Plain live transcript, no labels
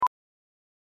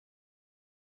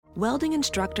Welding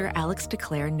instructor Alex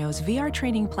DeClaire knows VR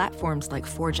training platforms like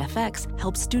Forge FX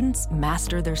help students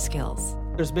master their skills.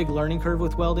 There's a big learning curve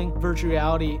with welding. Virtual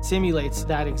reality simulates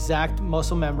that exact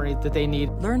muscle memory that they need.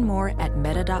 Learn more at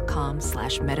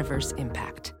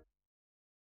meta.com/metaverseimpact.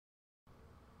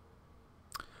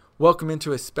 Welcome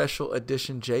into a special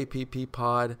edition JPP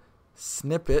Pod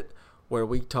snippet where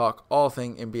we talk all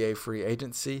thing NBA free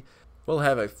agency. We'll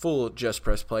have a full Just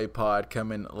Press Play pod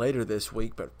coming later this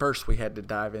week, but first we had to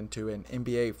dive into an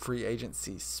NBA free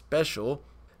agency special.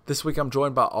 This week I'm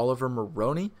joined by Oliver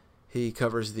Maroney. He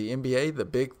covers the NBA, the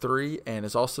Big Three, and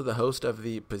is also the host of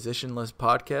the Positionless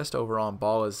podcast over on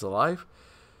Ball is the Life.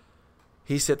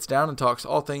 He sits down and talks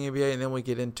all thing NBA, and then we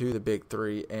get into the Big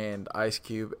Three and Ice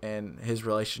Cube and his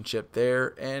relationship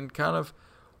there and kind of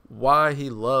why he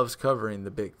loves covering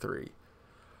the Big Three.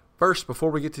 First, before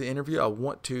we get to the interview, I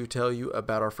want to tell you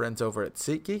about our friends over at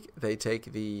SeatGeek. They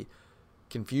take the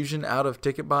confusion out of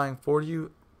ticket buying for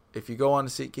you. If you go on to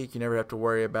SeatGeek, you never have to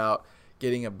worry about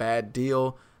getting a bad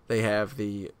deal. They have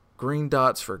the green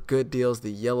dots for good deals, the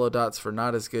yellow dots for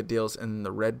not as good deals, and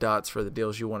the red dots for the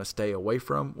deals you want to stay away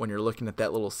from when you're looking at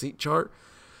that little seat chart.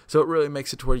 So it really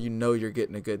makes it to where you know you're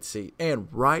getting a good seat. And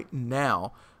right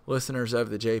now, listeners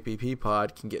of the JPP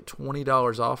pod can get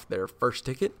 $20 off their first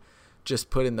ticket.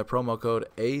 Just put in the promo code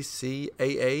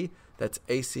ACAA. That's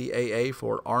ACAA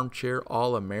for Armchair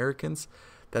All-Americans.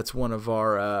 That's one of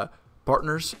our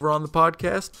partners we're on the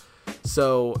podcast.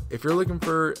 So if you're looking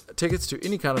for tickets to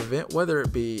any kind of event, whether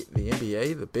it be the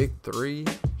NBA, the Big Three,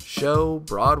 show,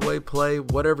 Broadway play,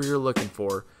 whatever you're looking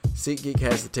for, SeatGeek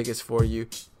has the tickets for you.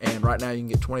 And right now you can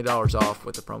get $20 off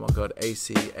with the promo code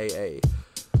ACAA.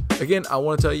 Again, I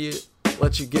want to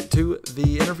let you get to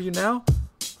the interview now.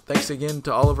 Thanks again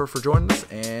to Oliver for joining us,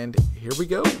 and here we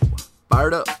go.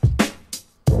 Fired up.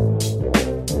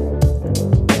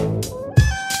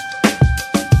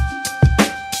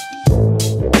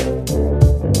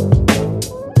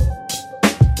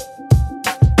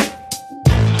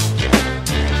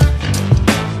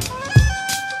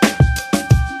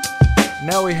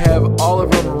 Now we have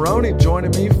Oliver Maroney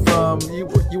joining me from, you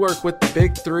work with the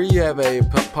Big Three. You have a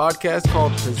podcast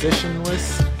called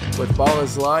Positionless with Ball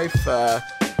is Life.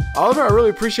 Oliver, I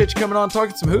really appreciate you coming on and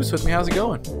talking some hoops with me. How's it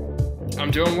going?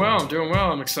 I'm doing well.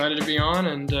 I'm excited to be on,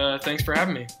 and thanks for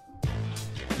having me.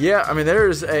 Yeah, I mean,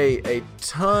 there's a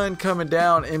ton coming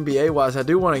down NBA-wise. I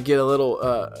do want to get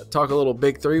talk a little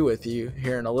Big Three with you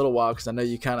here in a little while because I know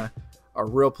you kind of are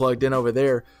real plugged in over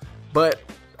there. But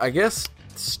I guess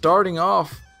starting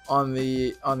off on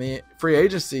the free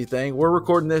agency thing, we're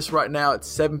recording this right now at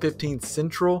 7:15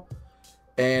 Central.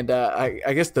 And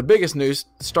I guess the biggest news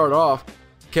to start off,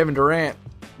 Kevin Durant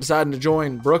deciding to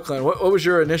join Brooklyn. What was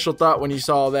your initial thought when you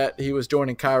saw that he was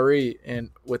joining Kyrie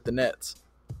with the Nets?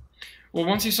 Well,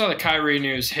 once you saw the Kyrie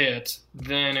news hit,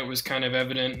 then it was kind of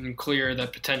evident and clear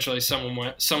that potentially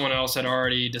someone else had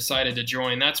already decided to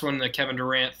join. That's when the Kevin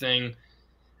Durant thing,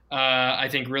 I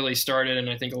think, really started, and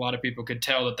I think a lot of people could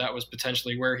tell that was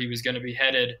potentially where he was going to be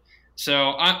headed.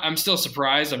 So I'm still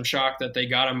surprised. I'm shocked that they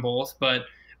got them both, but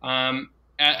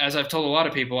as I've told a lot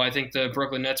of people, I think the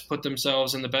Brooklyn Nets put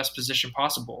themselves in the best position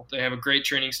possible. They have a great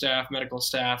training staff, medical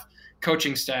staff,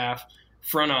 coaching staff,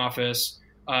 front office,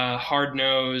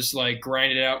 hard-nosed,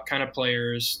 grinded-out kind of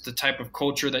players, the type of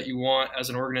culture that you want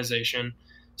as an organization.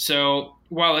 So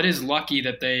while it is lucky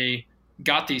that they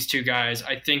got these two guys,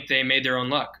 I think they made their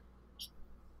own luck.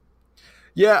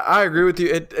 Yeah, I agree with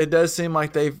you. It does seem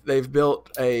like they've built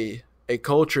a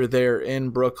culture there in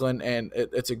Brooklyn, and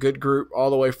it's a good group all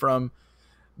the way from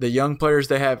the young players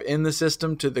they have in the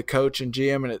system to the coach and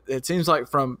GM. And it seems like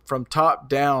from top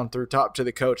down through top to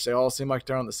the coach, they all seem like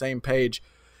they're on the same page.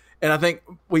 And I think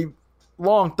we've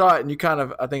long thought, and you kind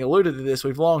of, I think, alluded to this,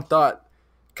 we've long thought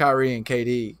Kyrie and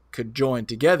KD could join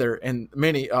together. And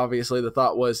obviously, the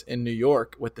thought was in New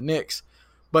York with the Knicks.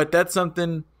 But that's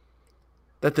something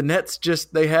that the Nets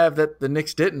they have that the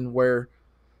Knicks didn't, where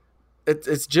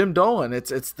it's Jim Dolan. It's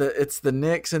the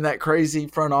Knicks and that crazy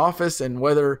front office, and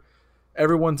whether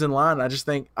everyone's in line. I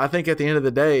think at the end of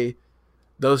the day,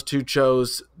 those two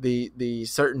chose the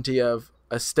certainty of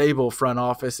a stable front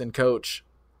office and coach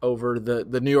over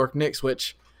the New York Knicks,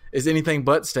 which is anything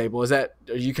but stable. Do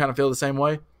you kind of feel the same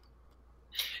way?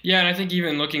 Yeah, and I think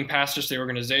even looking past just the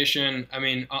organization, I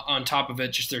mean, on top of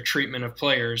it, just their treatment of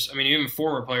players. I mean, even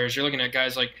former players, you're looking at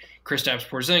guys like Kristaps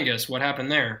Porzingis. What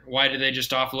happened there? Why did they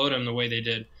just offload him the way they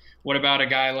did? What about a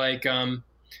guy like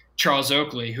Charles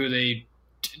Oakley, who they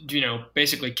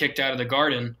basically kicked out of the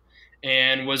Garden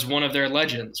and was one of their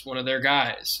legends, one of their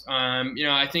guys?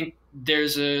 I think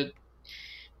there's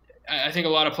I think a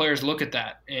lot of players look at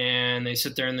that and they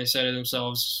sit there and they say to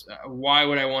themselves, why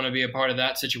would I want to be a part of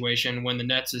that situation when the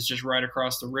Nets is just right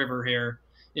across the river here,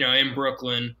 in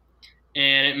Brooklyn?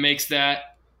 And it makes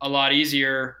that a lot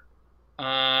easier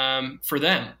for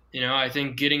them. I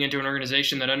think getting into an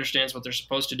organization that understands what they're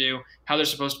supposed to do, how they're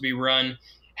supposed to be run,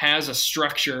 has a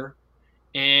structure,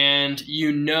 and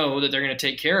that they're going to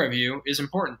take care of you is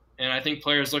important. And I think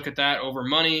players look at that over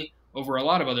money, over a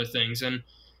lot of other things. And,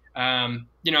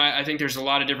 I think there's a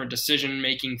lot of different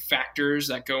decision-making factors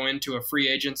that go into a free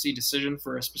agency decision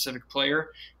for a specific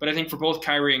player. But I think for both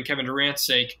Kyrie and Kevin Durant's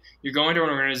sake, you're going to an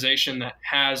organization that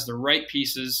has the right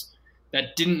pieces,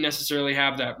 that didn't necessarily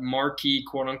have that marquee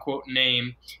quote-unquote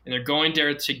name, and they're going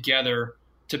there together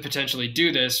to potentially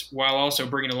do this while also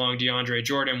bringing along DeAndre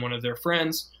Jordan, one of their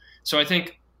friends. So I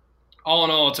think all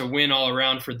in all, it's a win all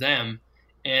around for them,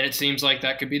 and it seems like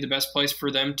that could be the best place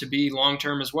for them to be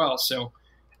long-term as well. So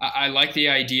I like the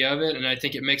idea of it, and I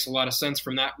think it makes a lot of sense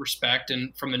from that respect.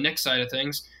 And from the Knicks side of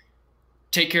things,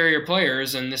 take care of your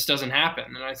players, and this doesn't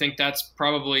happen. And I think that's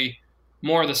probably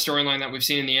more of the storyline that we've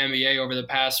seen in the NBA over the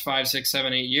past 5, 6,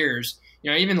 7, 8 years.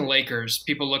 Even the Lakers,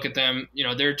 people look at them,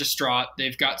 they're distraught.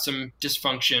 They've got some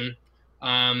dysfunction.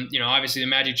 Obviously the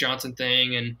Magic Johnson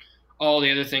thing and all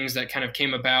the other things that kind of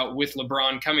came about with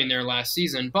LeBron coming there last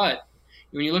season. But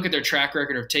when you look at their track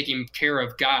record of taking care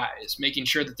of guys, making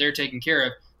sure that they're taken care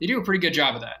of, they do a pretty good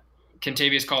job of that.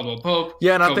 Kentavious Caldwell-Pope,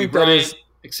 yeah, and Kobe I think Bryant, that is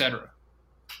etc.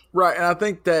 Right, and I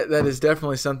think that is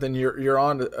definitely something you're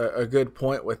on a good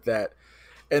point with that.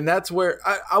 And that's where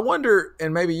I wonder,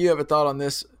 and maybe you have a thought on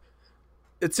this,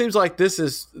 it seems like this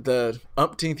is the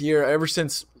umpteenth year ever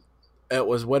since it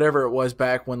was whatever it was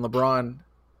back when LeBron,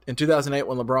 in 2008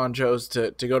 when LeBron chose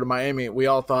to go to Miami, we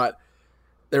all thought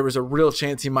there was a real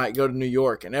chance he might go to New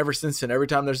York. And ever since then, every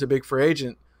time there's a big free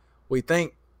agent, we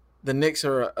think the Knicks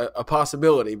are a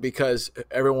possibility because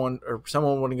everyone or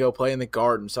someone would go play in the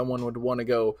Garden. Someone would want to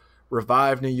go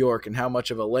revive New York and how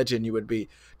much of a legend you would be.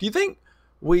 Do you think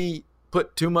we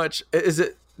put too much – is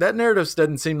it that narrative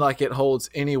doesn't seem like it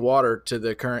holds any water to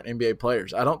the current NBA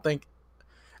players. I don't think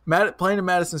playing in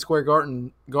Madison Square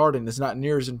Garden is not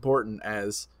near as important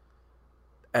as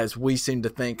we seem to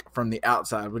think from the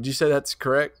outside. Would you say that's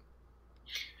correct?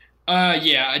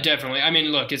 Yeah, definitely. I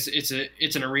mean, look, it's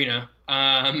an arena.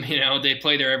 They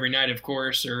play there every night, of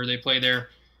course, or they play there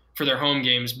for their home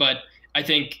games. But I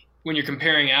think when you're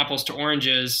comparing apples to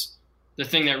oranges, the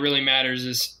thing that really matters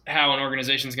is how an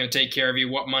organization is going to take care of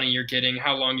you, what money you're getting,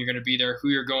 how long you're going to be there, who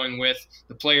you're going with,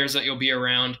 the players that you'll be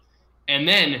around. And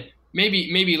then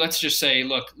maybe let's just say,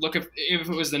 look if it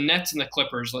was the Nets and the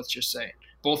Clippers, let's just say,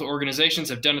 both organizations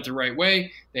have done it the right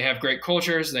way. They have great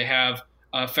cultures. They have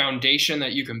a foundation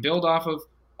that you can build off of,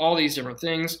 all these different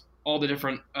things, all the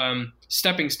different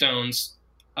stepping stones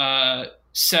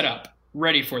set up,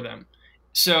 ready for them.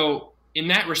 So in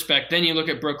that respect, then you look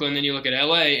at Brooklyn, then you look at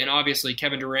LA, and obviously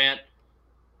Kevin Durant,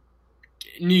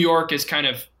 New York is kind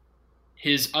of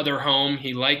his other home.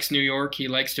 He likes New York. He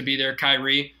likes to be there.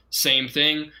 Kyrie, same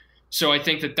thing. So I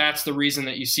think that that's the reason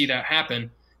that you see that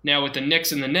happen. Now with the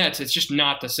Knicks and the Nets, it's just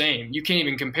not the same. You can't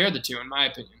even compare the two, in my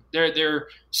opinion. They're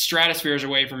stratospheres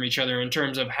away from each other in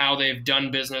terms of how they've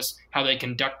done business, how they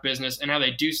conduct business, and how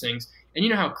they do things. And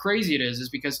you know how crazy it is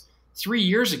because 3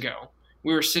 years ago,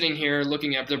 we were sitting here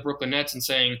looking at the Brooklyn Nets and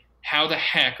saying, how the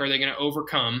heck are they going to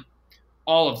overcome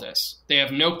all of this? They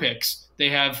have no picks. They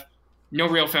have no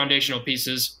real foundational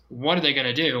pieces. What are they going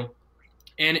to do?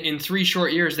 And in 3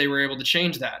 short years, they were able to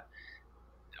change that.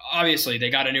 Obviously, they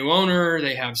got a new owner.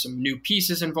 They have some new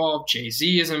pieces involved.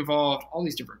 Jay-Z is involved. All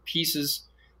these different pieces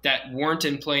that weren't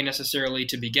in play necessarily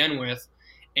to begin with.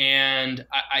 And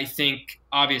I think,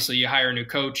 obviously, you hire a new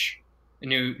coach,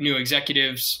 new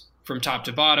executives from top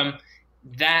to bottom.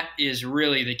 That is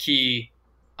really the key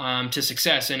to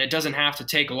success. And it doesn't have to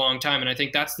take a long time. And I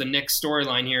think that's the Knicks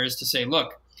storyline here, is to say,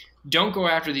 look, don't go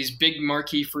after these big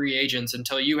marquee free agents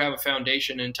until you have a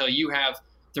foundation, until you have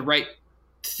the right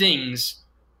things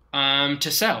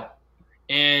to sell.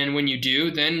 And when you do,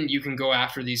 then you can go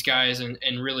after these guys and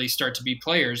really start to be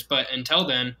players. But until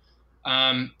then,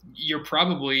 you're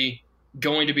probably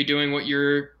going to be doing what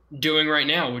you're doing right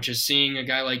now, which is seeing a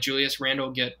guy like Julius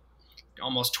Randle get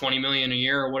almost $20 million a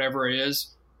year or whatever it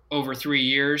is over 3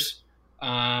 years.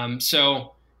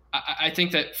 So I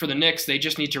think that for the Knicks, they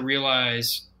just need to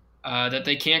realize that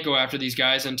they can't go after these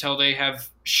guys until they have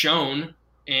shown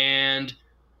and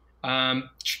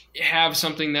have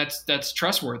something that's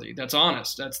trustworthy, that's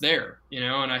honest, that's there,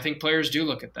 and I think players do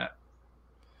look at that.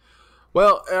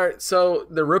 Well, all right, so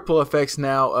the ripple effects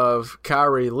now of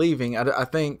Kyrie leaving, I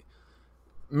think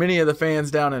many of the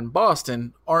fans down in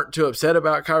Boston aren't too upset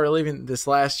about Kyrie leaving this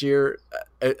last year.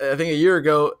 I think a year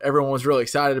ago, everyone was really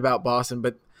excited about Boston,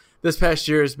 but this past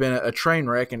year has been a train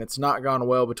wreck, and it's not gone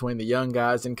well between the young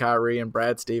guys and Kyrie and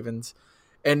Brad Stevens.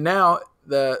 And now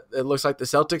it looks like the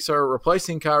Celtics are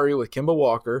replacing Kyrie with Kemba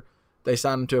Walker. They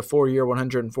signed him to a 4-year,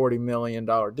 $140 million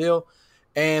deal.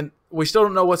 And we still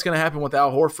don't know what's going to happen with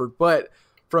Al Horford. But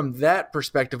from that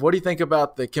perspective, what do you think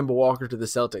about the Kemba Walker to the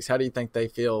Celtics? How do you think they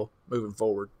feel moving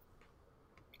forward?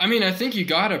 I mean, I think you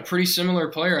got a pretty similar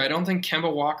player. I don't think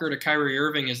Kemba Walker to Kyrie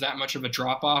Irving is that much of a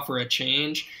drop-off or a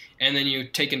change. And then you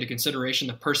take into consideration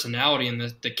the personality and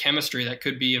the chemistry that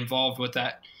could be involved with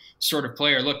that sort of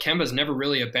player. Look, Kemba's never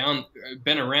really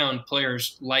been around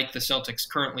players like the Celtics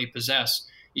currently possess.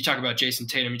 You talk about Jason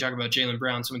Tatum, you talk about Jaylen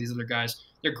Brown, some of these other guys,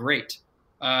 they're great.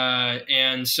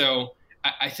 And so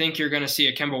I think you're going to see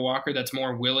a Kemba Walker that's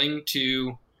more willing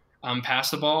to pass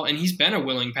the ball. And he's been a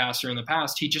willing passer in the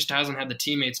past. He just hasn't had the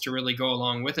teammates to really go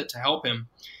along with it to help him.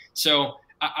 So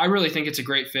I really think it's a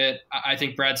great fit. I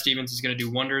think Brad Stevens is going to do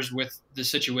wonders with the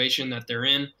situation that they're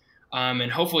in.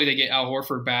 And hopefully they get Al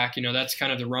Horford back. You know, that's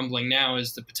kind of the rumbling now,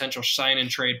 is the potential sign and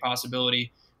trade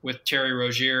possibility with Terry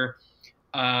Rozier.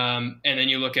 And then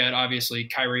you look at, obviously,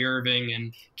 Kyrie Irving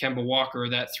and Kemba Walker,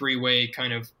 that three-way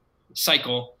kind of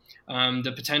cycle.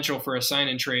 The potential for a sign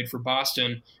and trade for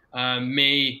Boston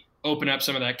may open up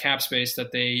some of that cap space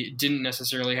that they didn't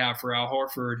necessarily have for Al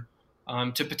Horford,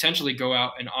 to potentially go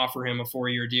out and offer him a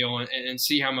 4-year deal and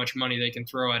see how much money they can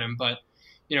throw at him. But,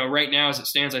 you know, right now as it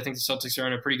stands, I think the Celtics are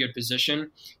in a pretty good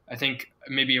position. I think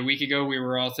maybe a week ago we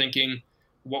were all thinking,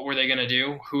 what were they going to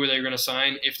do? Who were they going to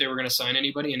sign, if they were going to sign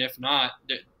anybody? And if not,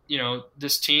 you know,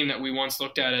 this team that we once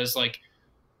looked at as like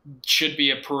should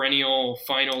be a perennial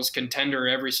finals contender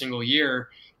every single year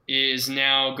is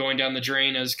now going down the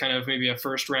drain as kind of maybe a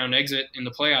first-round exit in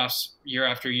the playoffs year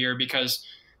after year, because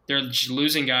they're just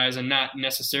losing guys and not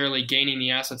necessarily gaining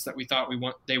the assets that we thought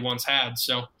they once had.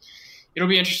 So it'll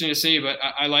be interesting to see, but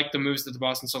I like the moves that the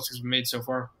Boston Celtics have made so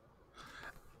far.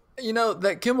 You know,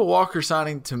 that Kemba Walker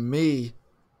signing to me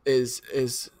is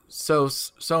so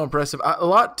impressive. A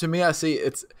lot to me, I see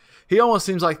he almost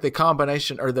seems like the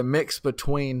combination or the mix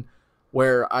between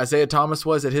where Isaiah Thomas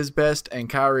was at his best and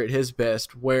Kyrie at his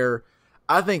best, where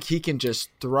I think he can just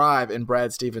thrive in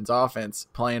Brad Stevens' offense,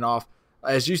 playing off,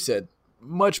 as you said,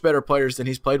 much better players than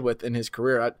he's played with in his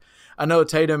career. I know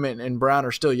Tatum and Brown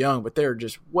are still young, but they're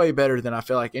just way better than I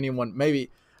feel like anyone. Maybe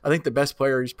I think the best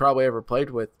player he's probably ever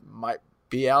played with might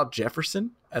be Al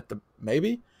Jefferson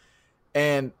maybe.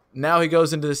 And now he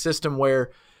goes into the system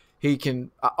where he can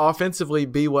offensively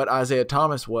be what Isaiah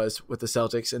Thomas was with the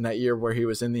Celtics in that year where he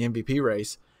was in the MVP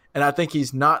race. And I think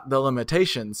he's not the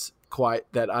limitations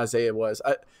quite that Isaiah was.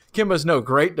 Kemba's no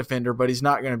great defender, but he's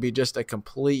not going to be just a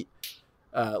complete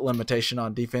limitation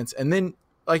on defense. And then,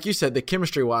 like you said, the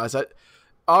chemistry-wise,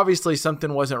 obviously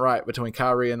something wasn't right between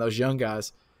Kyrie and those young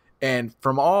guys. And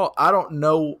from I don't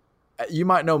know, you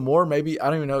might know more, maybe, I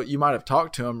don't even know, you might have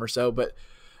talked to him or so, but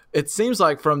it seems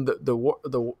like from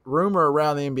the rumor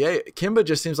around the NBA, Kemba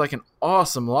just seems like an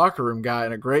awesome locker room guy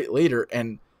and a great leader,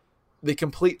 and the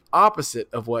complete opposite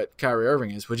of what Kyrie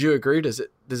Irving is. Would you agree? Does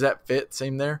that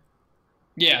seem there?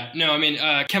 Yeah, no, I mean,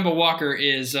 Kemba Walker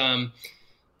is a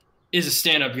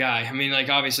stand-up guy. I mean, like,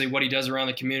 obviously what he does around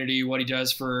the community, what he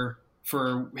does for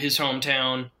his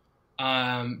hometown,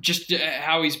 just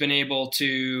how he's been able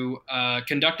to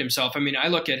conduct himself. I mean, I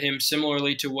look at him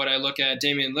similarly to what I look at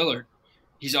Damian Lillard.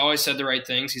 He's always said the right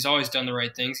things. He's always done the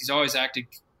right things. He's always acted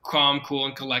calm, cool,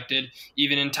 and collected,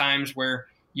 even in times where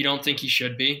you don't think he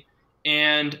should be.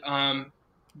 And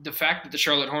the fact that the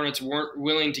Charlotte Hornets weren't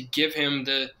willing to give him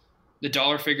the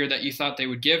dollar figure that you thought they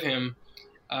would give him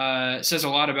says a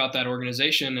lot about that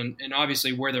organization and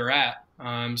obviously where they're at.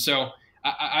 So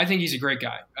I think he's a great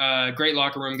guy, great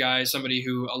locker room guy, somebody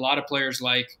who a lot of players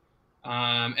like,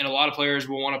 and a lot of players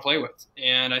will want to play with.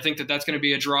 And I think that that's going to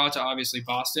be a draw to obviously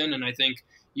Boston. And I think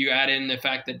you add in the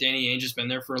fact that Danny Ainge has been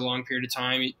there for a long period of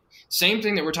time. Same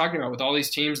thing that we're talking about with all these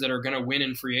teams that are going to win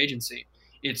in free agency.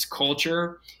 It's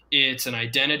culture, it's an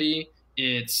identity,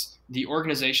 it's the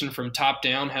organization from top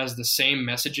down has the same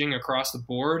messaging across the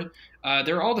board.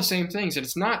 They're all the same things, and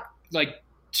it's not like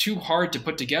too hard to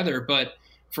put together, but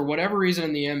for whatever reason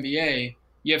in the NBA,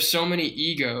 you have so many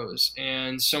egos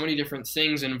and so many different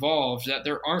things involved that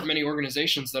there aren't many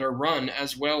organizations that are run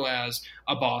as well as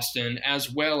a Boston,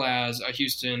 as well as a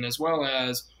Houston, as well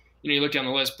as, you look down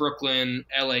the list, Brooklyn,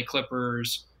 LA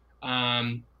Clippers.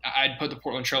 I'd put the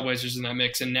Portland Trailblazers in that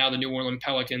mix, and now the New Orleans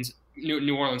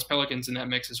Pelicans in that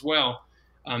mix as well.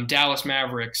 Dallas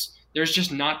Mavericks. There's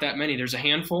just not that many. There's a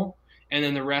handful, and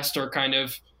then the rest are kind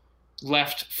of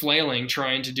left flailing,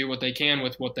 trying to do what they can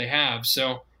with what they have.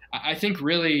 So I think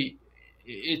really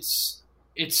it's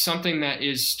something that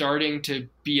is starting to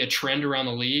be a trend around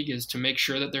the league, is to make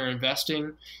sure that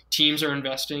teams are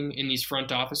investing in these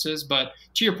front offices. But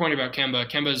to your point about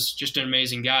Kemba's just an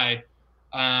amazing guy.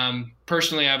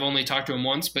 Personally, I've only talked to him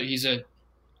once, but he's a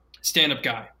stand-up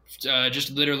guy.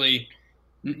 Just literally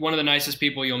one of the nicest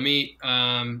people you'll meet.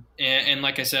 And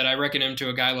like I said, I reckon him to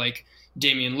a guy like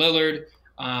Damian Lillard,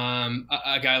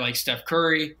 a guy like Steph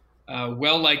Curry,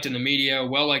 well-liked in the media,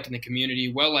 well-liked in the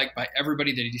community, well-liked by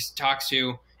everybody that he talks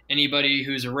to. Anybody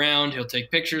who's around, he'll take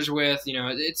pictures with.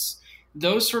 It's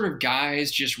those sort of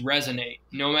guys just resonate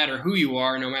no matter who you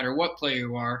are, no matter what player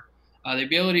you are. The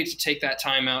ability to take that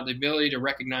time out, the ability to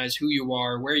recognize who you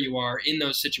are, where you are in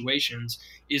those situations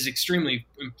is extremely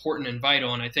important and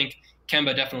vital, and I think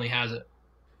Kemba definitely has it.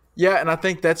 Yeah, and I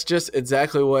think that's just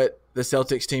exactly what the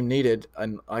Celtics team needed,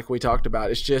 and like we talked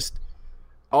about, it's just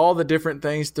all the different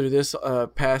things through this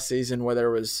past season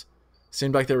where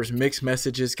seemed like there was mixed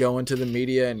messages going to the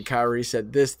media, and Kyrie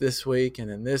said this week, and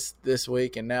then this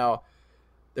week, and now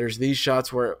there's these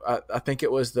shots where I think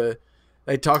it was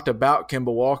they talked about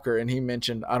Kemba Walker, and he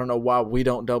mentioned, I don't know why we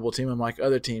don't double team him like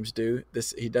other teams do.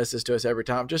 He does this to us every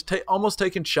time. Just almost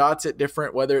taking shots at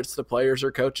different, whether it's the players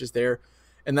or coaches there.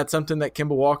 And that's something that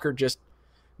Kemba Walker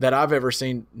that I've ever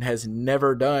seen has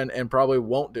never done and probably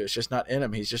won't do. It's just not in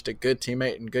him. He's just a good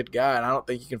teammate and good guy, and I don't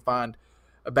think you can find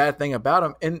a bad thing about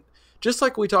him. And just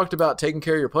like we talked about taking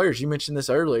care of your players, you mentioned this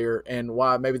earlier, and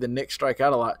why maybe the Knicks strike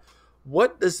out a lot.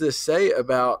 What does this say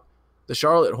about the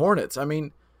Charlotte Hornets? I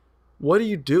mean, what do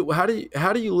you do? How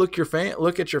do you look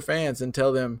at your fans and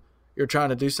tell them you're trying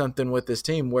to do something with this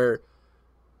team where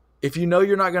if you know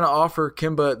you're not going to offer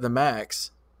Kemba the max,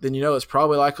 then you know it's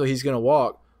probably likely he's going to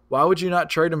walk. Why would you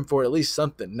not trade him for at least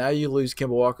something? Now you lose Kemba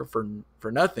Walker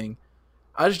for nothing.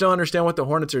 I just don't understand what the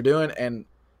Hornets are doing, and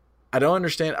I don't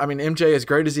understand. I mean, MJ, as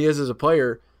great as he is as a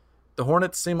player, the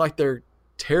Hornets seem like they're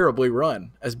terribly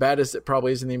run, as bad as it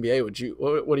probably is in the NBA.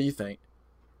 What do you think?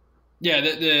 Yeah,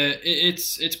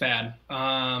 it's bad.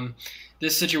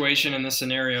 This situation and this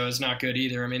scenario is not good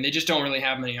either. I mean, they just don't really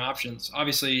have many options.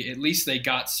 Obviously, at least they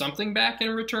got something back in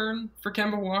return for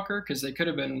Kemba Walker, because they could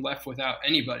have been left without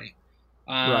anybody.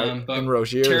 Right, but and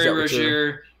Rozier. Terry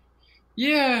Rozier,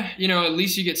 yeah, at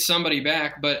least you get somebody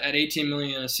back. But at $18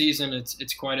 million a season,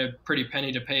 it's quite a pretty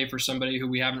penny to pay for somebody who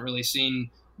we haven't really seen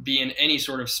be in any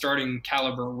sort of starting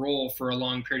caliber role for a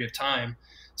long period of time.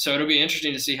 So it'll be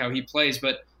interesting to see how he plays.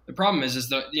 But the problem is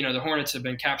the Hornets have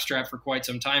been cap strapped for quite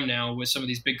some time now with some of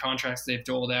these big contracts they've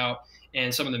doled out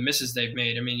and some of the misses they've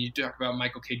made. I mean, you talk about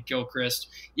Michael Kidd-Gilchrist,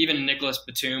 even Nicholas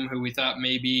Batum, who we thought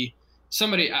maybe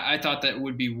somebody I thought that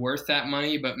would be worth that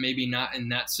money, but maybe not in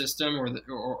that system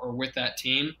or with that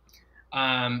team.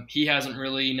 He hasn't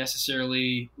really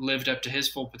necessarily lived up to his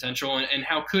full potential, and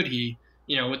how could he?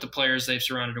 With the players they've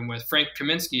surrounded him with. Frank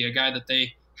Kaminsky, a guy that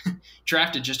they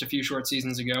drafted just a few short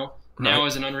seasons ago, now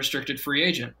is an unrestricted free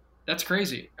agent. That's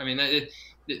crazy. I mean,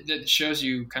 that shows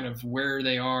you kind of where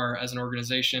they are as an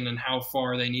organization and how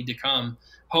far they need to come.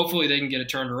 Hopefully they can get it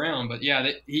turned around. But, yeah,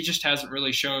 he just hasn't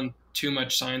really shown too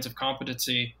much signs of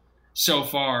competency so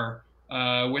far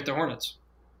with the Hornets.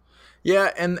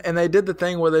 Yeah, and they did the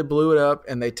thing where they blew it up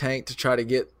and they tanked to try to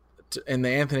get in the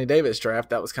Anthony Davis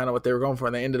draft. That was kind of what they were going for,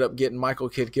 and they ended up getting Michael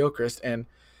Kidd-Gilchrist. And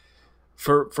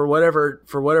for whatever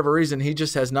reason, he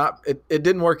just has not. It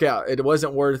didn't work out. It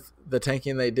wasn't worth the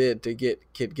tanking they did to get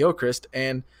Kidd-Gilchrist,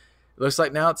 and it looks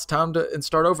like now it's time to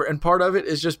start over. And part of it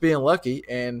is just being lucky.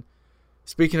 And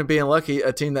speaking of being lucky,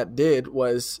 a team that did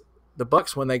was the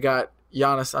Bucks when they got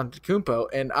Giannis Antetokounmpo,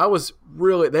 and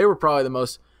they were probably the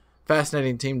most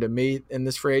fascinating team to me in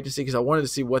this free agency because I wanted to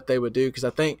see what they would do, because I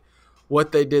think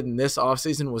what they did in this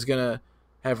offseason was going to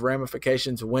have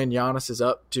ramifications when Giannis is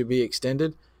up to be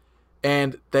extended.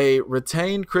 And they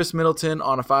retained Chris Middleton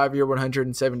on a 5-year,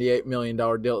 $178 million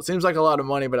deal. It seems like a lot of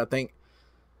money, but I think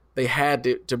they had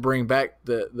to bring back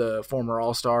the former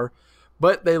All-Star.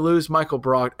 But they lose Michael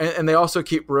Brogdon. And they also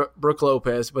keep Brook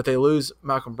Lopez, but they lose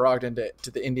Malcolm Brogdon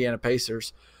to the Indiana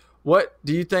Pacers. What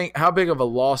do you think – how big of a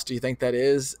loss do you think that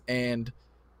is? And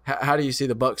how do you see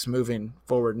the Bucks moving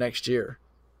forward next year?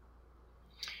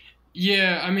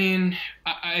 Yeah, I mean,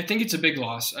 I think it's a big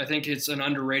loss. I think it's an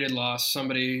underrated loss.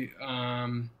 Somebody,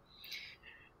 Brogdon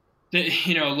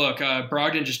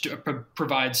just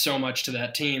provides so much to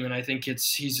that team, and I think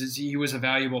he was a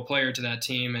valuable player to that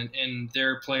team and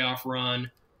their playoff run,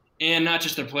 and not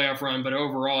just their playoff run, but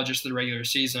overall just the regular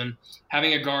season.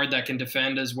 Having a guard that can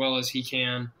defend as well as he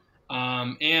can,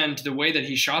 and the way that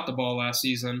he shot the ball last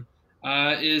season,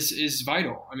 is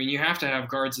vital. I mean, you have to have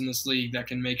guards in this league that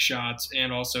can make shots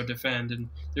and also defend, and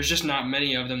there's just not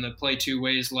many of them that play two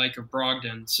ways like of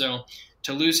Brogdon. So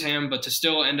to lose him, but to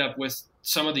still end up with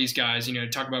some of these guys, you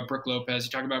talk about Brook Lopez,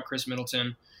 you talk about Chris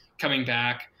Middleton coming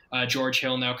back, George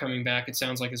Hill now coming back, it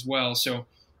sounds like as well. So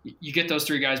you get those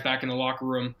three guys back in the locker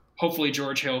room. Hopefully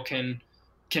George Hill can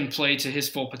play to his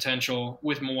full potential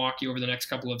with Milwaukee over the next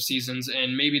couple of seasons,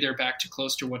 and maybe they're back to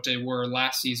close to what they were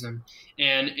last season.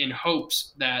 And in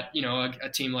hopes that, a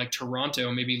team like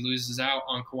Toronto maybe loses out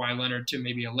on Kawhi Leonard to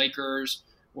maybe a Lakers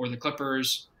or the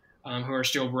Clippers, who are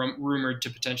still rumored to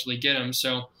potentially get him.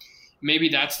 So maybe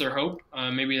that's their hope.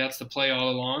 Maybe that's the play all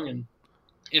along. And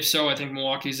if so, I think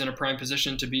Milwaukee's in a prime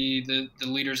position to be the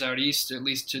leaders out east, at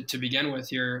least to begin with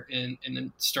here in the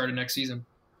start of next season.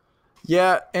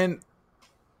 Yeah, and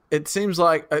it seems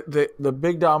like the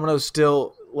big dominoes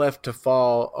still left to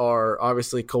fall are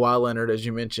obviously Kawhi Leonard, as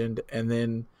you mentioned, and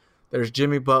then there's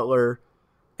Jimmy Butler,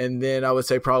 and then I would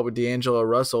say probably D'Angelo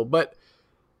Russell. But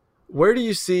where do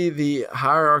you see the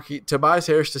hierarchy? Tobias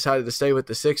Harris decided to stay with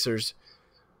the Sixers.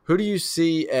 Who do you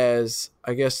see as,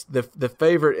 I guess, the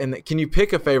favorite? Can you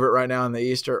pick a favorite right now in the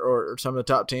East or some of the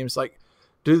top teams? Like,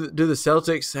 do the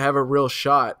Celtics have a real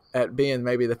shot at being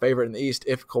maybe the favorite in the East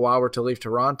if Kawhi were to leave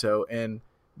Toronto and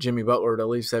Jimmy Butler to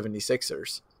leave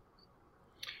 76ers?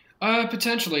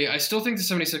 Potentially. I still think the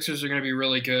 76ers are going to be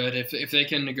really good if they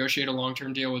can negotiate a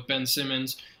long-term deal with Ben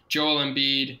Simmons, Joel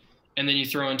Embiid, and then you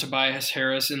throw in Tobias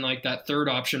Harris in like that third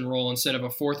option role instead of a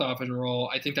fourth option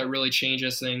role. I think that really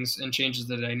changes things and changes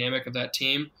the dynamic of that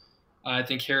team. I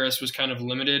think Harris was kind of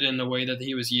limited in the way that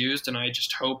he was used, and I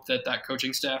just hope that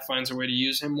coaching staff finds a way to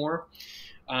use him more.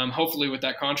 Hopefully with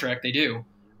that contract they do.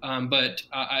 But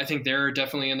I think they're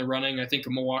definitely in the running. I think the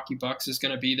Milwaukee Bucks is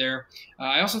going to be there.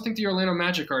 I also think the Orlando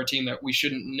Magic are a team that we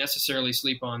shouldn't necessarily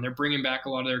sleep on. They're bringing back a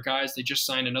lot of their guys. They just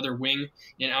signed another wing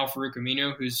in Al-Farouq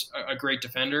Aminu, who's a great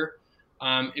defender.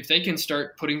 If they can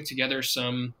start putting together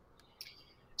some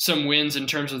wins in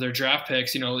terms of their draft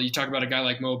picks, you talk about a guy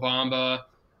like Mo Bamba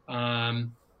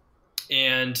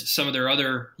and some of their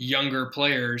other younger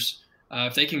players.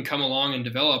 If they can come along and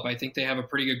develop, I think they have a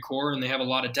pretty good core and they have a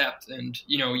lot of depth. And,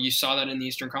 you saw that in the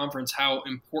Eastern Conference, how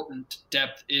important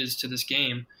depth is to this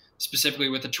game, specifically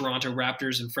with the Toronto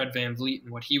Raptors and Fred VanVleet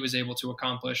and what he was able to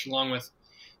accomplish, along with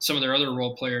some of their other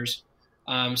role players.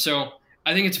 So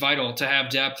I think it's vital to have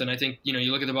depth. And I think, you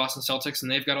look at the Boston Celtics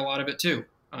and they've got a lot of it too.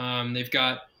 They've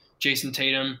got Jason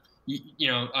Tatum,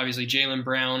 obviously Jaylen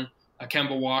Brown,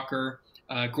 Kemba Walker,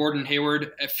 Gordon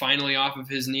Hayward finally off of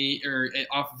his knee or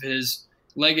off of his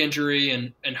leg injury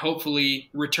and hopefully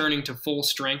returning to full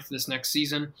strength this next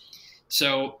season.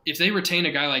 So if they retain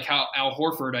a guy like Al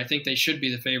Horford, I think they should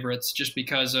be the favorites just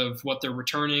because of what they're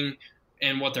returning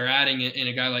and what they're adding in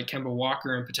a guy like Kemba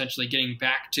Walker and potentially getting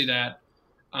back to that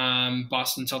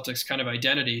Boston Celtics kind of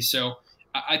identity. So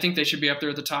I think they should be up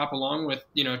there at the top along with,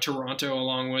 Toronto,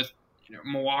 along with,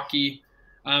 Milwaukee.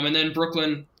 And then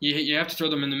Brooklyn, you have to throw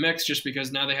them in the mix just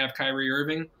because now they have Kyrie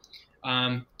Irving.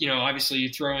 Obviously you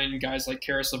throw in guys like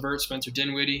Karis LeVert, Spencer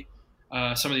Dinwiddie,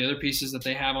 some of the other pieces that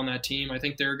they have on that team. I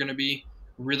think they're going to be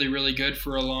really, really good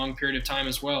for a long period of time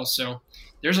as well. So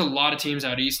there's a lot of teams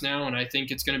out east now, and I think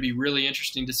it's going to be really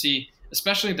interesting to see,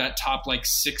 especially that top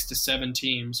 6 to 7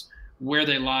 teams, where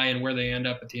they lie and where they end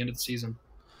up at the end of the season.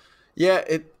 Yeah,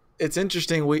 it's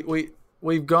interesting.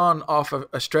 We've gone off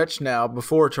a stretch now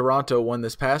before Toronto won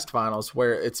this past finals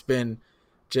where it's been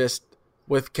just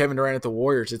with Kevin Durant at the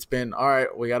Warriors. It's been, all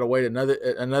right, we got to wait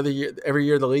another year. Every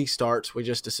year the league starts, we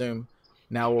just assume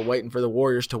now we're waiting for the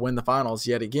Warriors to win the finals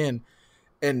yet again.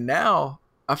 And now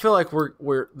I feel like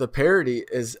we're the parity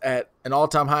is at an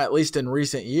all-time high, at least in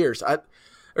recent years.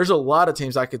 There's a lot of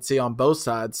teams I could see on both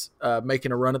sides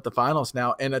making a run at the finals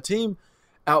now, and a team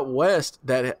out west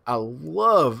that I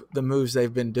love the moves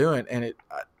they've been doing, and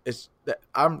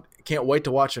I can't wait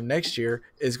to watch them next year,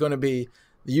 is going to be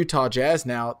the Utah Jazz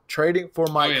now, trading for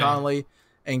Mike Conley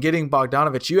and getting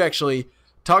Bogdanovich. You actually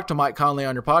talked to Mike Conley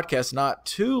on your podcast not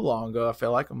too long ago, I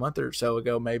feel like a month or so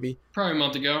ago maybe. Probably a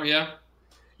month ago, yeah.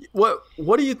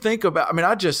 What do you think about – I mean,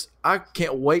 I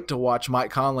can't wait to watch Mike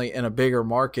Conley in a bigger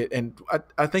market, and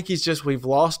I think we've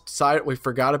lost sight – we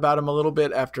forgot about him a little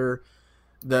bit after –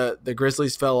 the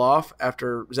Grizzlies fell off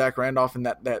after Zach Randolph and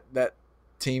that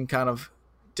team kind of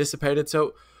dissipated.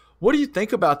 So what do you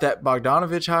think about that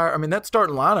Bogdanovich hire? I mean, that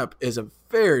starting lineup is a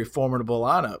very formidable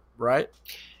lineup, right?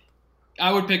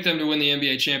 I would pick them to win the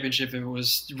NBA championship if it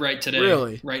was right today.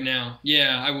 Really? Right now.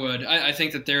 Yeah, I would. I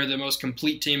think that they're the most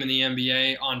complete team in the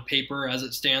NBA on paper as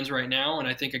it stands right now. And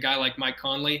I think a guy like Mike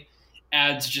Conley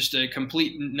adds just a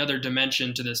complete another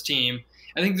dimension to this team.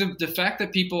 I think the fact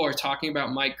that people are talking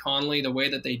about Mike Conley the way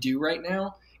that they do right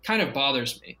now kind of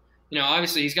bothers me.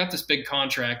 Obviously he's got this big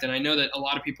contract, and I know that a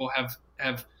lot of people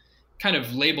have kind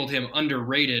of labeled him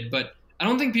underrated, but I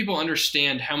don't think people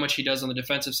understand how much he does on the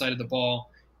defensive side of the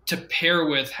ball to pair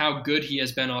with how good he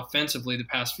has been offensively the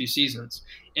past few seasons.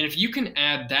 And if you can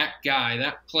add that guy,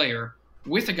 that player,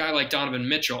 with a guy like Donovan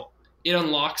Mitchell, it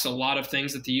unlocks a lot of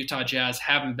things that the Utah Jazz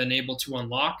haven't been able to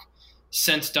unlock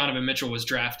since Donovan Mitchell was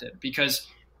drafted. Because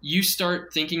you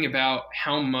start thinking about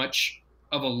how much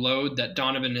of a load that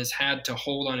Donovan has had to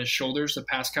hold on his shoulders the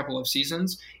past couple of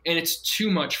seasons, and it's too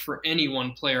much for any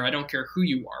one player. I don't care who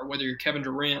you are, whether you're Kevin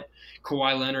Durant,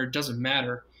 Kawhi Leonard, doesn't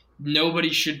matter.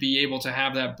 Nobody should be able to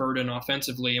have that burden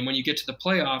offensively. And when you get to the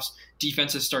playoffs,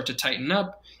 defenses start to tighten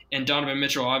up, and Donovan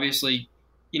Mitchell obviously,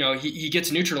 he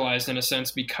gets neutralized in a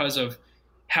sense because of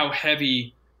how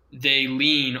heavy they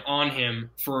lean on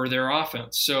him for their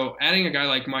offense. So adding a guy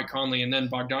like Mike Conley and then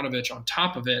Bogdanovich on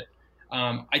top of it,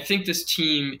 I think this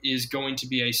team is going to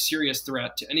be a serious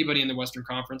threat to anybody in the Western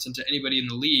Conference and to anybody in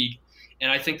the league. And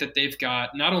I think that they've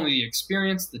got not only the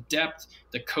experience, the depth,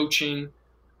 the coaching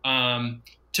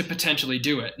to potentially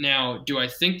do it. Now, do I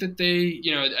think that they,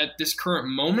 at this current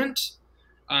moment,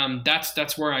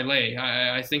 that's where I lay.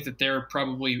 I think that they're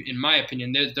probably, in my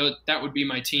opinion, that would be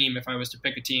my team if I was to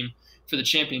pick a team for the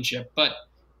championship. But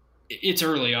it's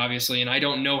early, obviously, and I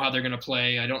don't know how they're going to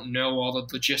play. I don't know all the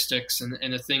logistics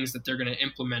and the things that they're going to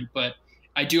implement, but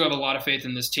I do have a lot of faith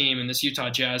in this team and this Utah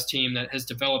Jazz team that has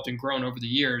developed and grown over the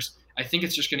years. I think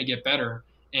it's just going to get better,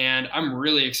 and I'm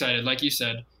really excited. Like you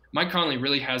said, Mike Conley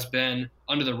really has been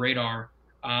under the radar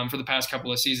for the past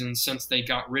couple of seasons since they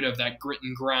got rid of that grit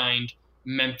and grind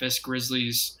Memphis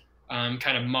Grizzlies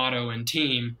kind of motto and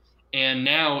team, and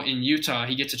now in Utah,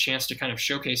 he gets a chance to kind of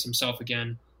showcase himself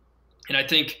again. And I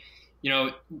think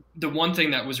the one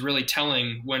thing that was really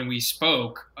telling when we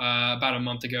spoke about a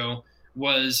month ago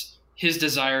was his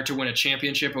desire to win a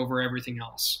championship over everything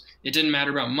else. It didn't matter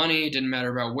about money. It didn't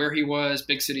matter about where he was,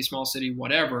 big city, small city,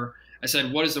 whatever. I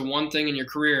said, what is the one thing in your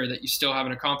career that you still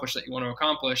haven't accomplished that you want to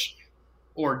accomplish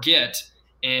or get?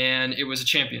 And it was a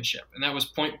championship. And that was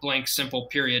point blank, simple,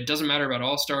 period. Doesn't matter about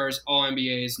all-stars, all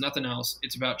NBAs, nothing else.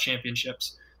 It's about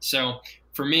championships. So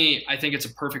for me, I think it's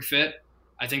a perfect fit.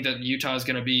 I think that Utah is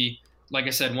going to be, like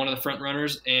I said, one of the front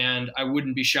runners, and I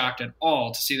wouldn't be shocked at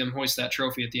all to see them hoist that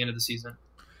trophy at the end of the season.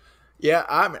 Yeah,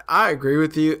 I agree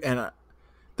with you. And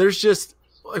there's just,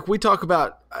 like we talk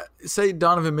about, say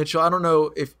Donovan Mitchell, I don't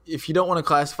know if you don't want to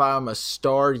classify him a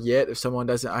star yet, if someone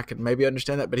doesn't, I could maybe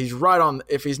understand that, but he's right on,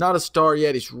 if he's not a star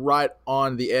yet, he's right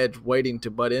on the edge waiting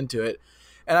to butt into it.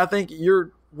 And I think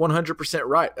you're 100%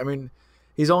 right. I mean,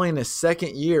 he's only in his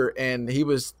second year, and he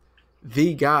was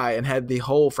the guy and had the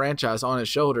whole franchise on his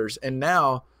shoulders. And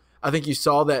now I think you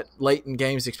saw that late in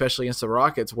games, especially against the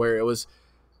Rockets, where it was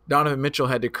Donovan Mitchell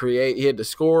had to create, he had to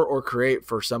score or create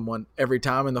for someone every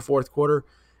time in the fourth quarter.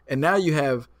 And now you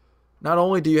have, not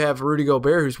only do you have Rudy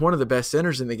Gobert, who's one of the best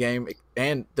centers in the game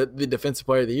and the defensive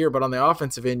player of the year, but on the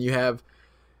offensive end, you have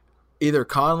either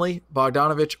Conley,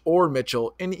 Bogdanovich, or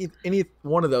Mitchell. Any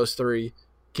one of those three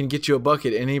can get you a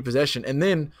bucket in any possession. And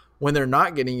then when they're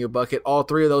not getting you a bucket, all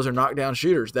three of those are knockdown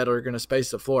shooters that are going to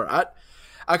space the floor.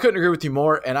 I couldn't agree with you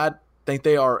more, and I think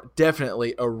they are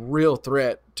definitely a real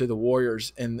threat to the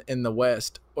Warriors in the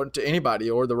West, or to anybody,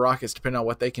 or the Rockets, depending on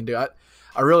what they can do.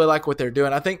 I really like what they're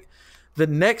doing. I think the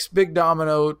next big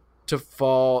domino to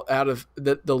fall out of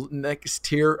the next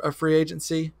tier of free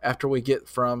agency after we get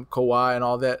from Kawhi and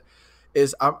all that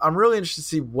is I'm really interested to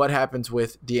see what happens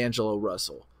with D'Angelo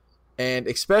Russell. And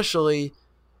especially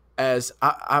as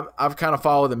I've kind of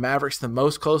followed the Mavericks the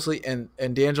most closely, and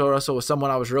D'Angelo Russell was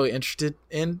someone I was really interested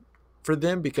in for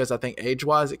them because I think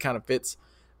age-wise it kind of fits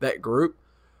that group.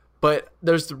 But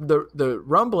there's the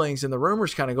rumblings and the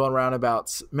rumors kind of going around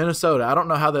about Minnesota. I don't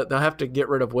know how they'll have to get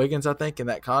rid of Wiggins, I think, in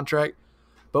that contract.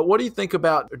 But what do you think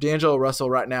about D'Angelo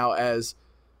Russell right now as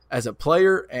a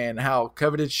player, and how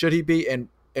coveted should he be,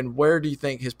 and where do you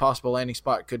think his possible landing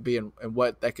spot could be, and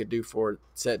what that could do for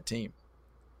said team?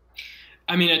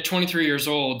 I mean, at 23 years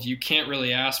old, you can't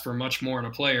really ask for much more in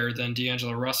a player than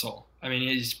D'Angelo Russell. I mean,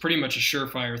 he's pretty much a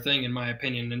surefire thing, in my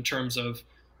opinion, in terms of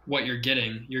what you're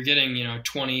getting. You're getting,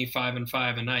 25 and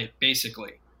 5 a night,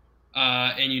 basically.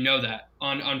 And you know that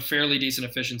on fairly decent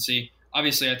efficiency.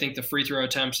 Obviously, I think the free throw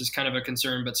attempts is kind of a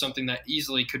concern, but something that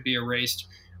easily could be erased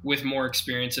with more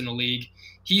experience in the league.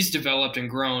 He's developed and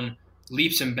grown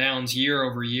leaps and bounds year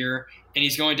over year, and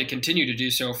he's going to continue to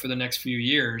do so for the next few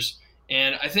years.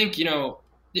 And I think,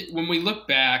 when we look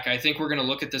back, I think we're going to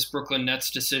look at this Brooklyn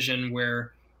Nets decision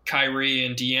where Kyrie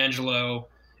and D'Angelo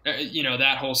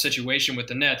that whole situation with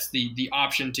the Nets, the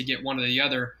option to get one or the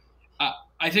other.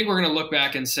 I think we're going to look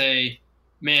back and say,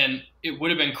 man, it would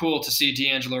have been cool to see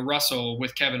D'Angelo Russell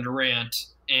with Kevin Durant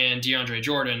and DeAndre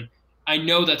Jordan. I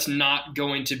know that's not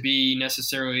going to be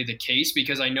necessarily the case,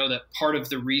 because I know that part of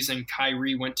the reason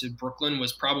Kyrie went to Brooklyn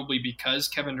was probably because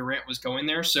Kevin Durant was going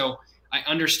there. So I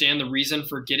understand the reason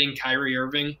for getting Kyrie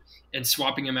Irving and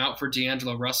swapping him out for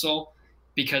D'Angelo Russell,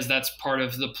 because that's part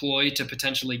of the ploy to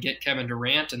potentially get Kevin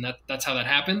Durant, and that's how that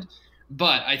happened.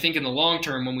 But I think in the long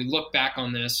term, when we look back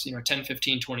on this, 10,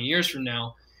 15, 20 years from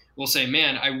now, we'll say,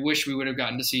 man, I wish we would have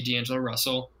gotten to see D'Angelo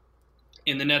Russell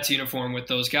in the Nets uniform with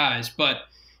those guys. But,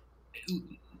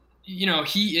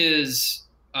 he is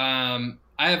I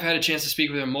have had a chance to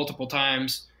speak with him multiple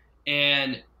times,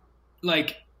 and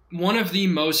one of the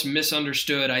most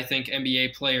misunderstood, I think,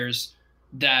 NBA players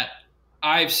that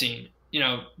I've seen,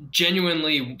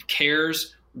 genuinely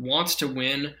cares, wants to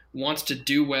win, wants to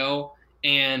do well,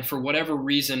 and for whatever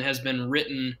reason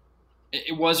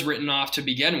it was written off to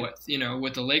begin with,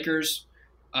 with the Lakers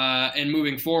and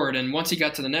moving forward. And once he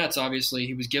got to the Nets, obviously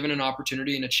he was given an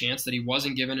opportunity and a chance that he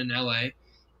wasn't given in LA,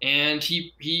 and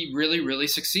he really, really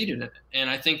succeeded in it. And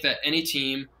I think that any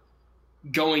team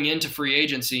going into free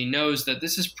agency knows that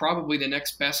this is probably the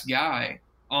next best guy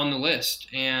on the list.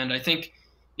 And I think,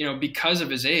 because of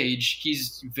his age,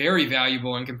 he's very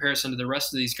valuable in comparison to the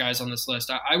rest of these guys on this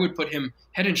list. I would put him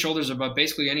head and shoulders above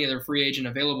basically any other free agent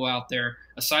available out there,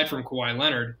 aside from Kawhi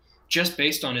Leonard, just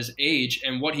based on his age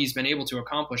and what he's been able to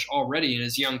accomplish already in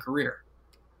his young career.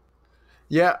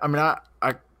 Yeah, I mean,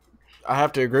 I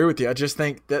have to agree with you. I just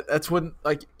think that's when,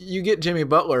 you get Jimmy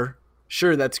Butler,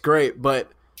 sure, that's great,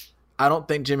 but I don't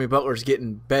think Jimmy Butler's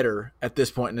getting better at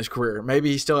this point in his career. Maybe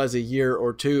he still has a year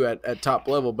or two at top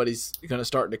level, but he's going to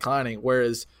start declining.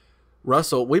 Whereas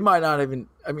Russell, we might not even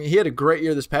 – I mean, he had a great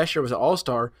year this past year, was an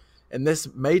all-star, and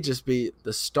this may just be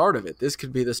the start of it. This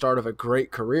could be the start of a great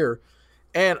career.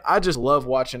 And I just love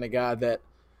watching a guy that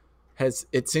has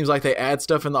 – it seems like they add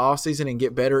stuff in the offseason and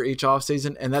get better each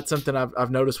offseason, and that's something I've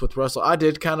noticed with Russell. I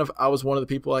was one of the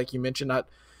people, like you mentioned, I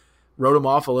wrote him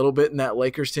off a little bit in that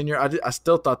Lakers tenure. I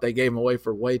still thought they gave him away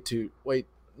for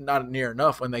not near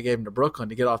enough when they gave him to Brooklyn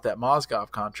to get off that Mozgov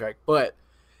contract. But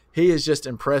he has just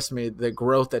impressed me, the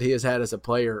growth that he has had as a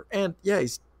player. And, yeah,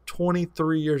 he's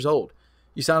 23 years old.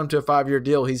 You sign him to a 5-year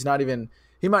deal. He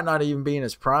might not even be in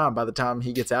his prime by the time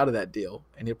he gets out of that deal,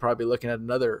 and he'll probably be looking at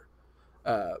another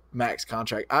max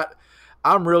contract.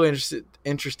 I'm really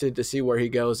interested to see where he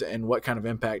goes and what kind of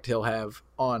impact he'll have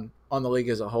on the league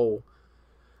as a whole.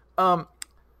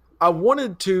 I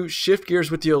wanted to shift gears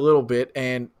with you a little bit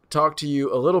and talk to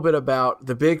you a little bit about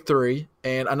the Big Three.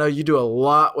 And I know you do a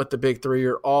lot with the Big Three.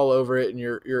 You're all over it, and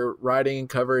you're writing and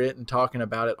covering it and talking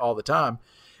about it all the time.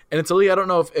 And it's a league I don't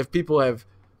know if people have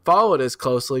followed as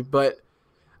closely, but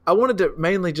I wanted to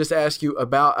mainly just ask you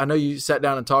about, I know you sat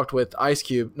down and talked with Ice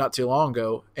Cube not too long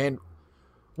ago, and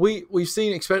we've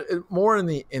seen more in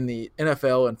the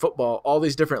NFL and football, all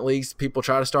these different leagues, people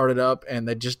try to start it up and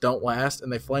they just don't last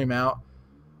and they flame out.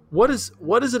 What is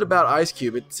it about Ice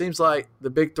Cube? It seems like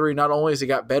the Big Three, not only has it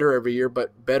got better every year,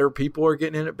 but better people are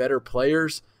getting in it, better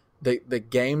players. The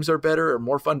games are better or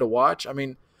more fun to watch. I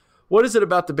mean, what is it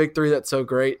about the Big Three that's so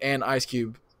great, and Ice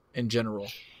Cube in general?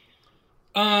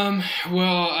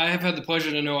 Well, I have had the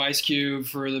pleasure to know Ice Cube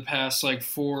for the past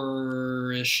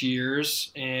 4-ish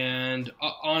years. And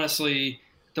honestly,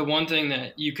 the one thing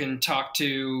that you can talk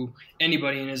to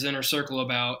anybody in his inner circle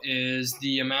about is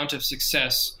the amount of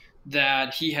success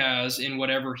that he has in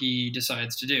whatever he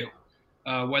decides to do.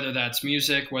 Whether that's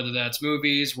music, whether that's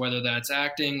movies, whether that's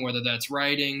acting, whether that's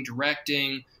writing,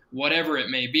 directing, whatever it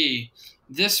may be.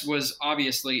 This was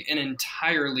obviously an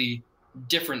entirely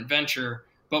different venture,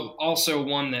 but also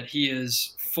one that he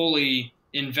is fully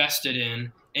invested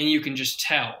in, and you can just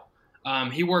tell.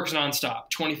 He works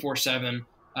nonstop, 24/7.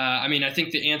 I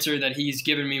think the answer that he's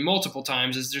given me multiple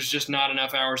times is there's just not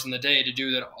enough hours in the day to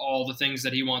do all the things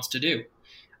that he wants to do.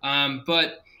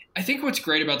 But I think what's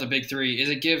great about the Big Three is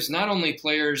it gives not only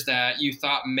players that you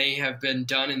thought may have been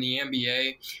done in the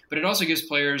NBA, but it also gives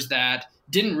players that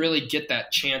didn't really get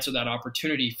that chance or that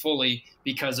opportunity fully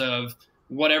because of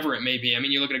whatever it may be. I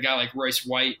mean, you look at a guy like Royce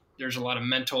White, there's a lot of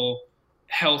mental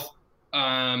health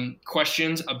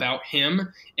questions about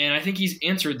him, and I think he's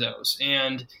answered those.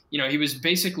 And, he was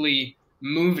basically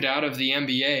moved out of the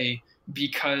NBA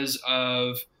because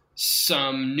of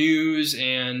some news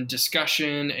and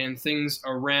discussion and things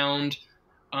around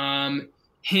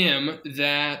him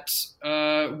that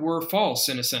were false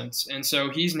in a sense. And so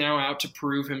he's now out to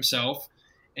prove himself.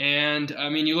 And,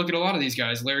 you look at a lot of these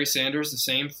guys. Larry Sanders, the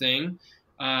same thing.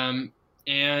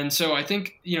 And so I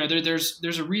think,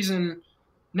 there's a reason.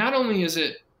 Not only is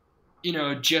it,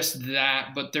 just that,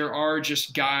 but there are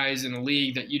just guys in the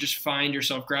league that you just find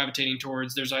yourself gravitating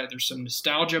towards. There's some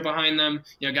nostalgia behind them.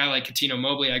 A guy like Cuttino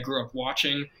Mobley, I grew up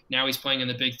watching. Now he's playing in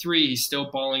the Big Three. He's still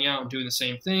balling out and doing the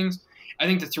same things. I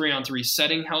think the 3-on-3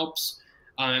 setting helps.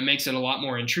 It makes it a lot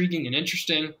more intriguing and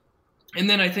interesting. And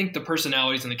then I think the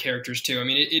personalities and the characters too. I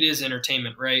mean, it is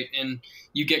entertainment, right? And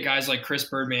you get guys like Chris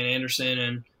Birdman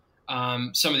Anderson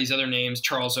and some of these other names,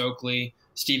 Charles Oakley,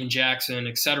 Steven Jackson,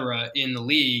 etc., in the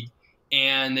league.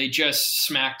 And they just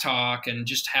smack talk and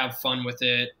just have fun with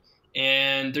it.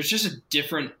 And there's just a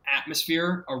different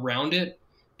atmosphere around it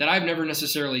that I've never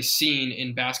necessarily seen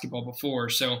in basketball before.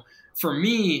 So for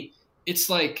me, it's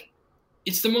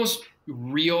the most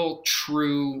real,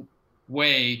 true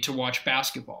way to watch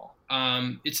basketball.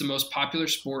 It's the most popular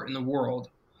sport in the world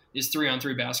is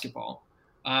 3-on-3 basketball.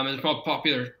 And the most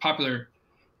popular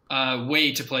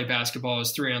way to play basketball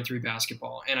is 3-on-3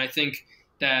 basketball. And I think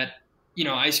that,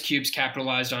 Ice Cube's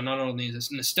capitalized on not only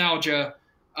this nostalgia,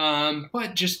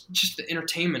 but just the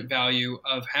entertainment value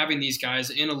of having these guys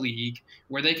in a league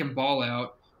where they can ball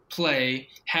out, play,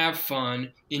 have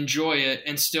fun, enjoy it,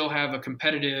 and still have a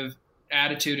competitive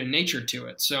attitude and nature to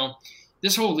it. So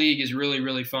this whole league is really,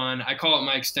 really fun. I call it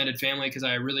my extended family because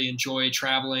I really enjoy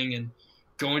traveling and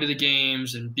going to the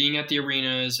games and being at the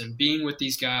arenas and being with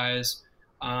these guys.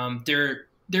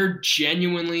 They're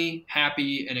genuinely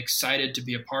happy and excited to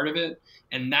be a part of it.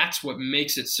 And that's what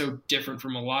makes it so different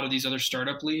from a lot of these other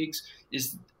startup leagues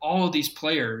is all of these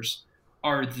players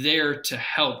are there to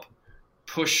help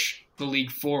push the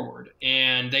league forward.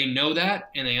 And they know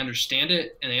that and they understand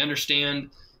it and they understand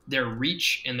their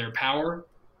reach and their power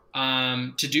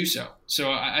to do so.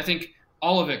 So I think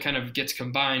all of it kind of gets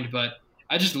combined, but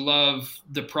I just love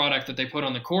the product that they put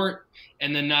on the court.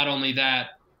 And then not only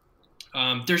that,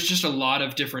 there's just a lot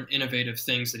of different innovative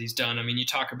things that he's done. I mean, you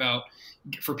talk about,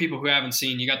 for people who haven't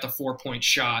seen, you got the 4-point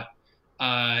shot.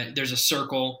 There's a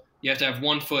circle. You have to have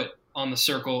 1 foot on the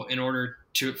circle in order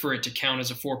for it to count as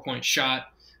a 4-point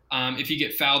shot. If you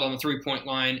get fouled on the 3-point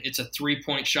line, it's a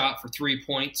 3-point shot for 3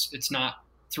 points. It's not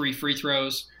 3 free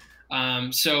throws.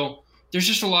 So there's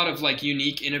just a lot of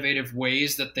unique, innovative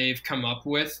ways that they've come up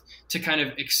with to kind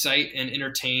of excite and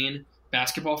entertain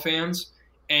basketball fans.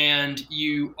 And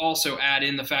you also add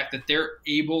in the fact that they're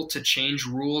able to change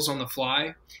rules on the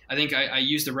fly. I think I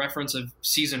used the reference of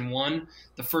season 1.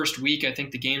 The first week, I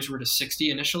think the games were to 60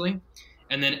 initially.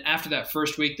 And then after that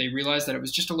first week, they realized that it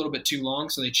was just a little bit too long,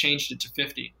 so they changed it to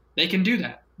 50. They can do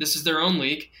that. This is their own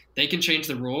league. They can change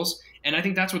the rules. And I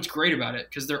think that's what's great about it,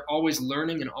 because they're always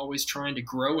learning and always trying to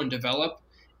grow and develop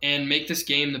and make this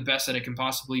game the best that it can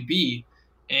possibly be.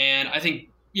 And I think,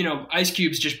 Ice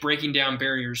Cube's just breaking down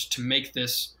barriers to make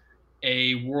this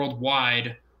a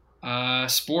worldwide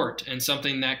sport and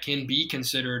something that can be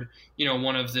considered,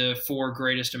 one of the 4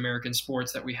 greatest American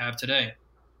sports that we have today.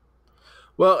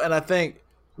 Well, and I think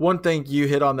one thing you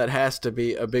hit on that has to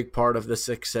be a big part of the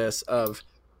success of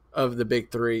the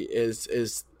Big Three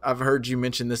is I've heard you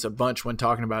mention this a bunch when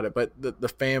talking about it, but the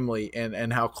family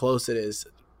and how close it is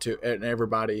to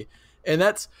everybody. And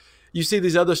that's, you see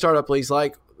these other startup leagues,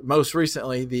 like most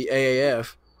recently the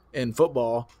AAF in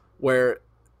football, where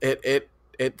it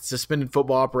suspended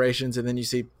football operations, and then you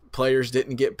see players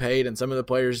didn't get paid, and some of the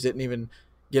players didn't even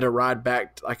get a ride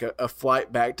back, like a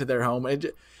flight back to their home.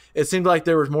 It seemed like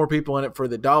there was more people in it for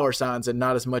the dollar signs and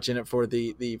not as much in it for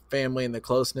the family and the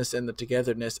closeness and the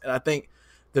togetherness. And I think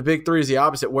the Big Three is the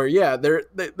opposite, where, yeah,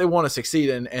 they want to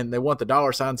succeed and they want the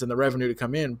dollar signs and the revenue to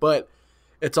come in, but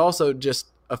it's also just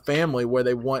a family where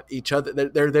they want each other.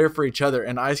 They're there for each other,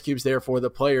 and Ice Cube's there for the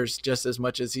players just as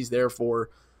much as he's there for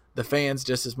the fans,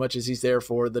 just as much as he's there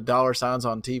for the dollar signs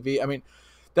on TV. I mean,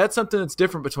 that's something that's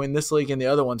different between this league and the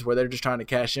other ones, where they're just trying to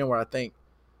cash in, where I think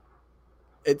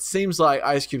it seems like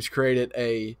Ice Cube's created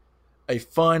a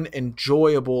fun,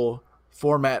 enjoyable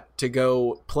format to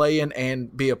go play in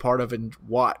and be a part of and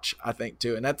watch, I think,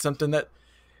 too. And that's something that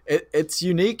it's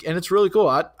unique and it's really cool.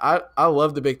 I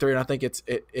love the Big Three, and I think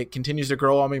it continues to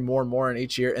grow on me more and more in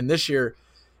each year. And this year,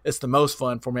 it's the most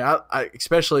fun for me. I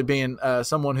especially being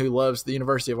someone who loves the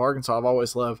University of Arkansas, I've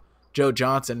always loved Joe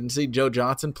Johnson. And see Joe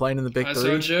Johnson playing in the Big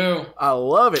Three. Joe. I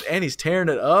love it, and he's tearing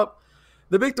it up.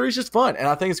 The Big Three is just fun, and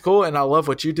I think it's cool, and I love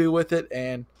what you do with it.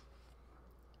 And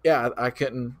yeah, I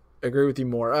couldn't agree with you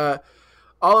more.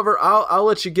 Oliver, I'll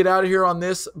let you get out of here on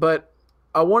this, but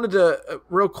I wanted to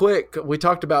real quick. We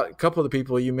talked about a couple of the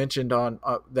people you mentioned on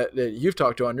that you've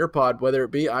talked to on your pod, whether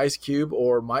it be Ice Cube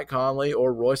or Mike Conley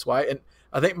or Royce White, and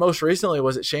I think most recently,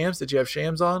 was it Shams? Did you have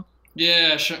Shams on?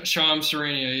 Yeah, Shams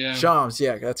Charania, yeah. Shams,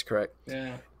 yeah, that's correct.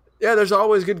 Yeah. Yeah, there's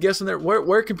always good guests in there.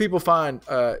 Where can people find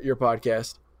your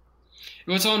podcast?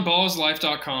 Well, it's on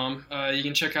ballislife.com. You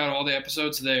can check out all the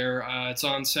episodes there. It's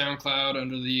on SoundCloud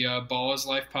under the Ball is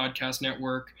Life Podcast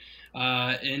Network.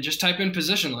 And just type in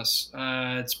Positionless.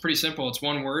 It's pretty simple. It's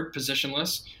one word,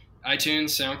 Positionless. iTunes,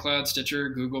 SoundCloud, Stitcher,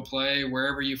 Google Play,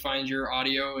 wherever you find your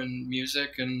audio and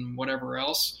music and whatever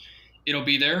else, it'll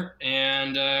be there.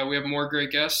 And we have more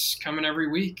great guests coming every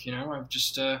week. I've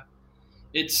just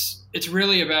it's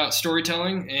really about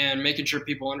storytelling and making sure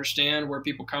people understand where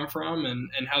people come from and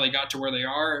how they got to where they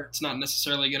are. It's not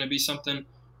necessarily going to be something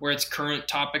where it's current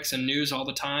topics and news all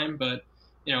the time, but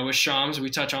with Shams, we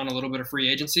touch on a little bit of free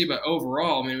agency, but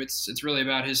overall, it's really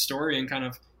about his story and kind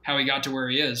of how he got to where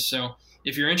he is. So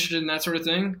if you're interested in that sort of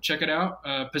thing, check it out.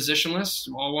 Positionless,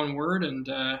 all one word, and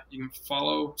you can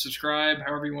follow, subscribe,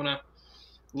 however you want to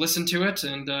listen to it.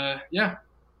 And yeah.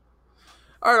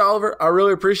 All right, Oliver, I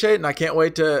really appreciate it, and I can't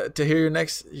wait to hear your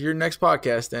next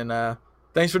podcast. And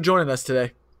thanks for joining us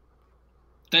today.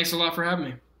 Thanks a lot for having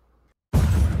me.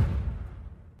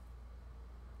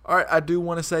 All right, I do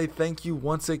want to say thank you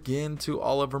once again to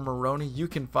Oliver Maroney. You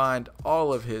can find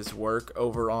all of his work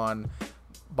over on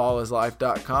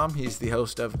ballislife.com. He's the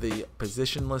host of the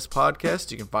Positionless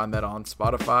podcast. You can find that on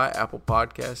Spotify, Apple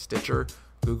Podcasts, Stitcher,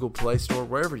 Google Play Store,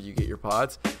 wherever you get your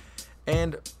pods.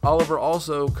 And Oliver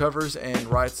also covers and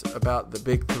writes about the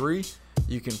Big Three.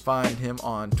 You can find him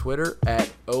on Twitter at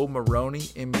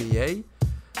OMaroneyNBA.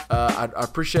 I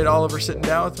appreciate Oliver sitting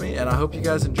down with me, and I hope you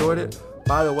guys enjoyed it.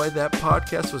 By the way, that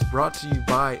podcast was brought to you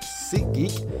by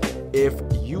SeatGeek. If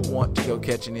you want to go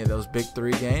catch any of those Big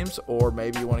Three games, or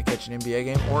maybe you want to catch an NBA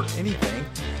game or anything,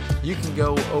 you can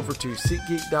go over to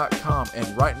SeatGeek.com.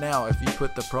 And right now, if you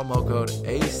put the promo code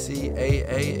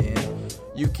ACAA in,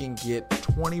 you can get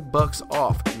 $20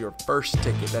 off your first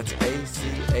ticket. That's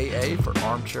ACAA for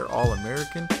Armchair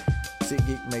All-American.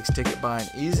 SeatGeek makes ticket buying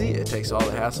easy. It takes all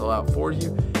the hassle out for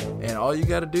you. And all you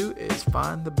got to do is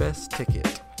find the best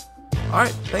ticket. All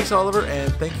right, thanks, Oliver,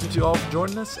 and thank you to all for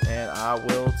joining us, and I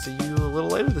will see you a little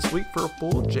later this week for a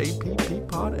full JPP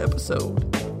Pod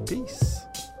episode. Peace.